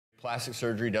Plastic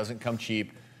surgery doesn't come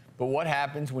cheap, but what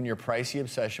happens when your pricey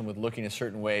obsession with looking a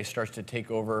certain way starts to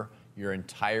take over your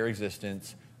entire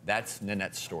existence? That's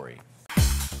Nanette's story.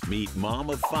 Meet mom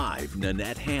of 5,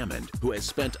 Nanette Hammond, who has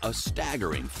spent a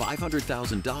staggering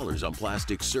 $500,000 on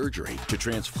plastic surgery to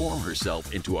transform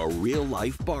herself into a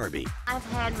real-life Barbie. I've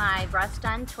had my breasts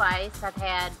done twice. I've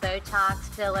had Botox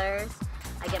fillers.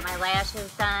 I get my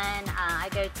lashes done. I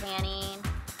go tanning.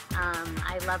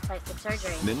 I love plastic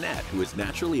surgery. Nanette, who is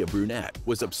naturally a brunette,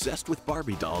 was obsessed with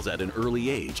Barbie dolls at an early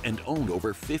age and owned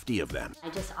over 50 of them. I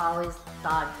just always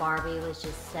thought Barbie was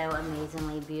just so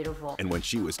amazingly beautiful. And when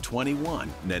she was 21,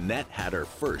 Nanette had her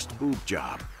first boob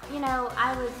job. You know,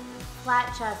 I was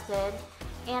flat-chested,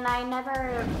 and I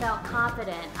never felt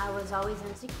confident. I was always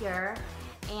insecure,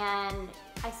 and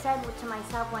I said to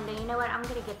myself one day, you know what, I'm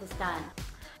gonna get this done.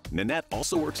 Nanette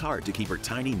also works hard to keep her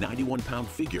tiny 91-pound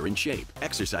figure in shape,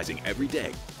 exercising every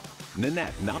day.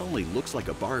 Nanette not only looks like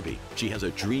a Barbie, she has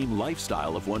a dream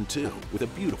lifestyle of one too, with a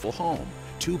beautiful home,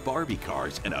 2 Barbie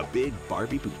cars, and a big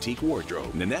Barbie boutique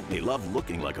wardrobe. Nanette may love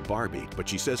looking like a Barbie, but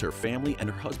she says her family and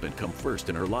her husband come first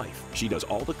in her life. She does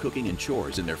all the cooking and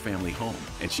chores in their family home,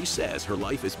 and she says her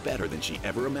life is better than she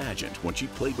ever imagined when she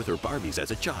played with her Barbies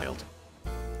as a child.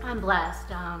 I'm blessed.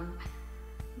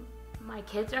 My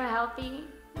kids are healthy.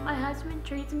 My husband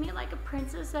treats me like a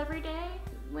princess every day.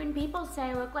 When people say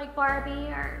I look like Barbie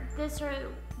or this or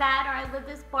that, or I live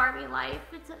this Barbie life,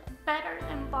 it's better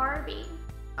than Barbie.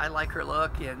 I like her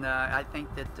look, and I think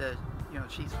that you know,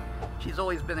 she's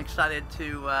always been excited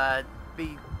to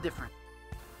be different.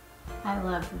 I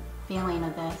love the feeling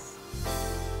of this.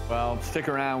 Well, stick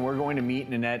around. We're going to meet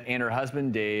Nanette and her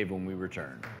husband, Dave, when we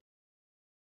return.